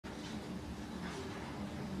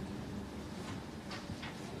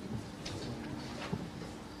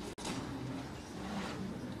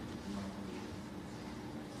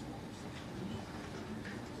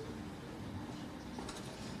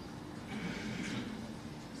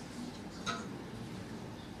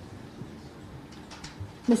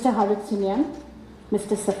Mr. Harutsunyan,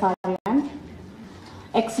 Mr. Safarian,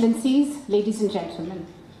 Excellencies, ladies and gentlemen.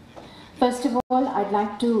 First of all, I'd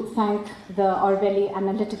like to thank the Orwelli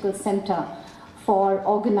Analytical Center for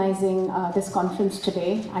organizing this conference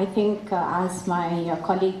today. I think, as my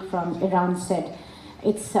colleague from Iran said,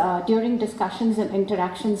 it's during discussions and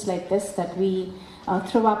interactions like this that we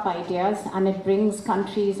throw up ideas, and it brings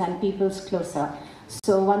countries and peoples closer.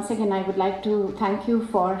 So once again, I would like to thank you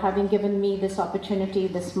for having given me this opportunity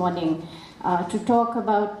this morning to talk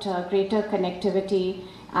about greater connectivity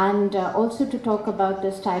and also to talk about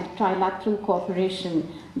this trilateral cooperation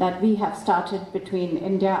that we have started between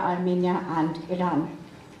India, Armenia, and Iran.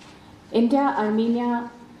 India, Armenia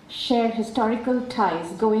share historical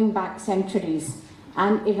ties going back centuries,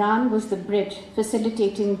 and Iran was the bridge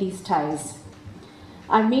facilitating these ties.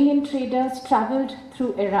 Armenian traders traveled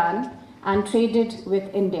through Iran and traded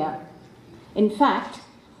with India. In fact,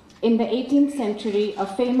 in the 18th century, a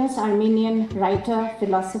famous Armenian writer,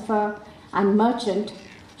 philosopher, and merchant,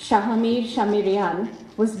 Shahamir Shamirian,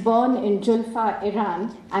 was born in Julfa,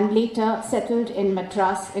 Iran, and later settled in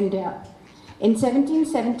Madras, India. In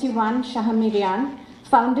 1771, Shahamirian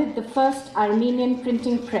founded the first Armenian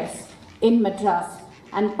printing press in Madras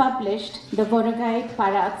and published the Voragai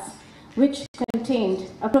Parats, which contained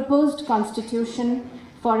a proposed constitution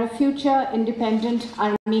for a future independent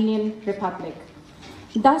Armenian republic,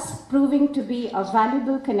 thus proving to be a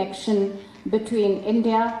valuable connection between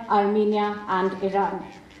India, Armenia, and Iran.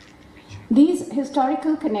 These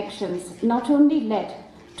historical connections not only led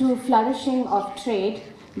to flourishing of trade,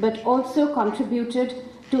 but also contributed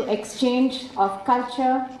to exchange of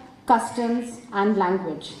culture, customs, and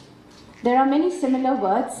language. There are many similar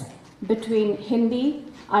words between Hindi,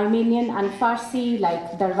 Armenian, and Farsi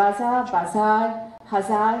like darwaza, bazar,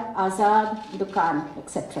 hazar, azad, dukan,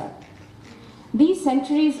 etc. These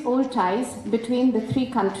centuries-old ties between the three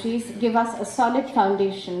countries give us a solid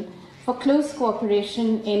foundation for close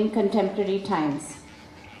cooperation in contemporary times.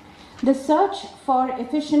 The search for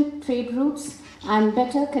efficient trade routes and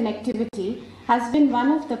better connectivity has been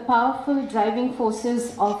one of the powerful driving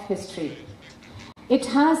forces of history. It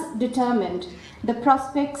has determined the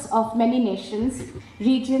prospects of many nations,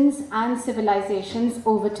 regions, and civilizations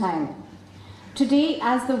over time. Today,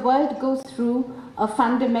 as the world goes through a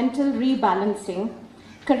fundamental rebalancing,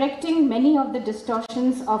 correcting many of the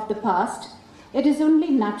distortions of the past, it is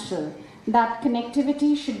only natural that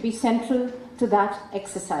connectivity should be central to that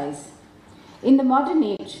exercise. In the modern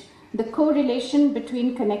age, the correlation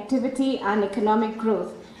between connectivity and economic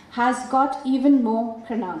growth has got even more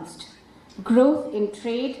pronounced. Growth in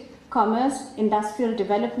trade, commerce, industrial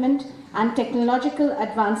development, and technological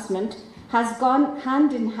advancement has gone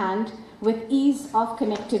hand in hand with ease of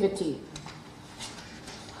connectivity.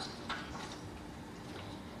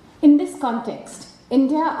 In this context,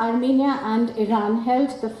 India, Armenia, and Iran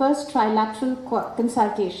held the first trilateral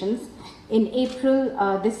consultations in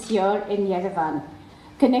April this year in Yerevan.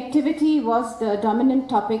 Connectivity was the dominant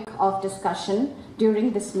topic of discussion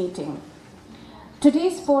during this meeting.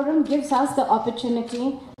 Today's forum gives us the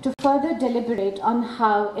opportunity to further deliberate on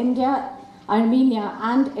how India, Armenia,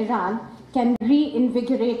 and Iran can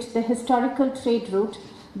reinvigorate the historical trade route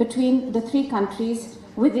between the three countries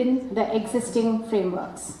within the existing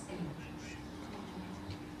frameworks.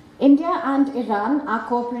 India and Iran are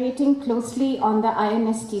cooperating closely on the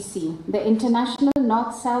INSTC. The International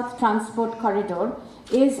North-South Transport Corridor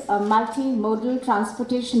is a multimodal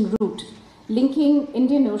transportation route linking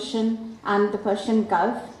Indian Ocean and the Persian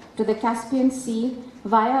Gulf to the Caspian Sea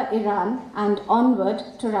via Iran and onward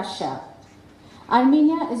to Russia.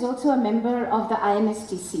 Armenia is also a member of the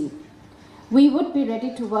INSTC. We would be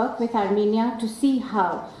ready to work with Armenia to see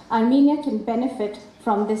how Armenia can benefit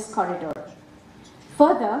from this corridor.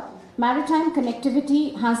 Further, maritime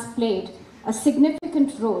connectivity has played a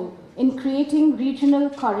significant role in creating regional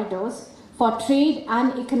corridors for trade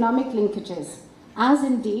and economic linkages, as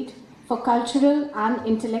indeed for cultural and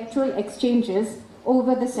intellectual exchanges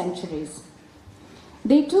over the centuries.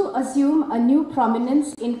 They too assume a new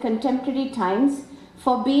prominence in contemporary times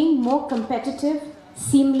for being more competitive,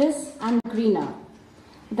 seamless, and greener.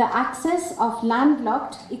 The access of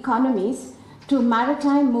landlocked economies to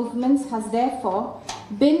maritime movements has therefore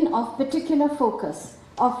been of particular focus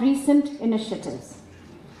of recent initiatives.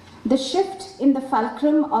 The shift in the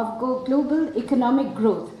fulcrum of global economic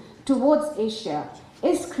growth towards Asia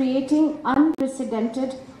is creating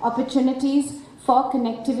unprecedented opportunities for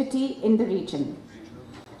connectivity in the region.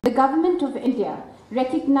 The Government of India,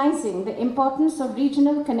 recognizing the importance of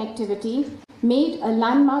regional connectivity, made a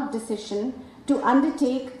landmark decision to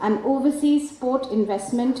undertake an overseas port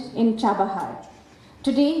investment in Chabahar.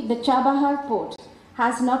 Today, the Chabahar port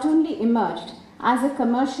has not only emerged as a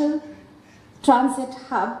commercial transit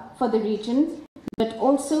hub for the region, but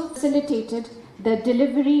also facilitated the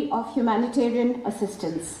delivery of humanitarian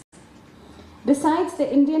assistance. Besides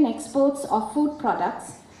the Indian exports of food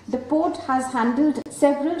products, the port has handled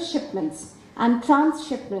several shipments and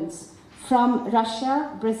transshipments from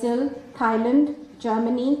Russia, Brazil, Thailand,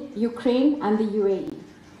 Germany, Ukraine, and the UAE.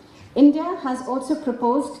 India has also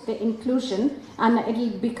proposed the inclusion, and it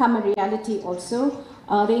will become a reality also,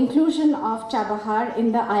 the inclusion of Chabahar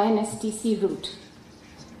in the INSTC route.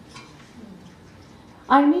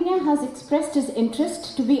 Armenia has expressed its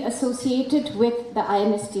interest to be associated with the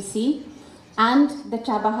INSTC and the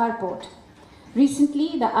Chabahar port.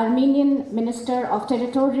 Recently, the Armenian Minister of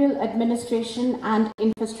Territorial Administration and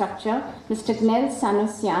Infrastructure, Mr. Gnel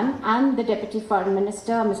Sanosyan, and the Deputy Foreign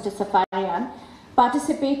Minister, Mr. Safarian,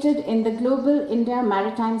 participated in the Global India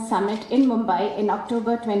Maritime Summit in Mumbai in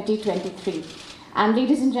October 2023. And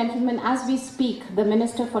ladies and gentlemen, as we speak, the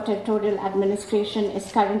Minister for Territorial Administration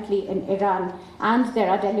is currently in Iran, and there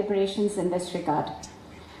are deliberations in this regard.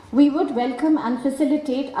 We would welcome and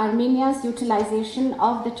facilitate Armenia's utilization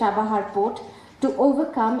of the Chabahar port to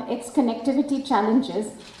overcome its connectivity challenges,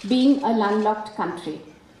 being a landlocked country.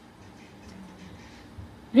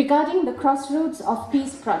 Regarding the Crossroads of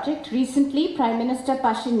Peace project, recently Prime Minister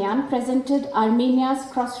Pashinyan presented Armenia's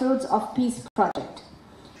Crossroads of Peace project.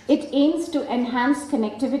 It aims to enhance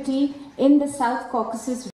connectivity in the South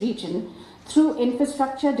Caucasus region through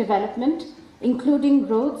infrastructure development, including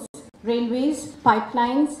roads, railways,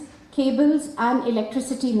 pipelines, cables, and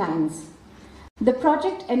electricity lines. The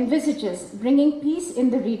project envisages bringing peace in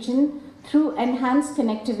the region through enhanced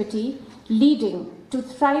connectivity, leading to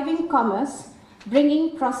thriving commerce,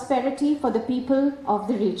 bringing prosperity for the people of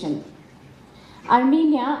the region.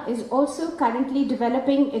 Armenia is also currently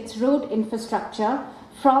developing its road infrastructure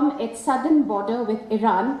from its southern border with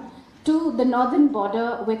Iran to the northern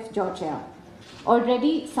border with Georgia.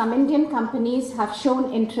 Already, some Indian companies have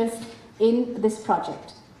shown interest in this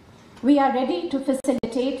project. We are ready to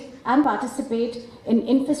facilitate and participate in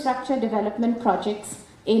infrastructure development projects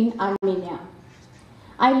in Armenia.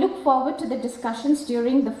 I look forward to the discussions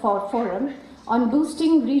during the forum on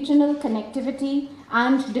boosting regional connectivity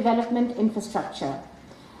and development infrastructure.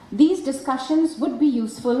 These discussions would be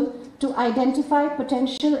useful to identify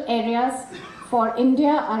potential areas for India,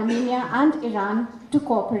 Armenia, and Iran to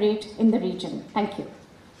cooperate in the region. Thank you.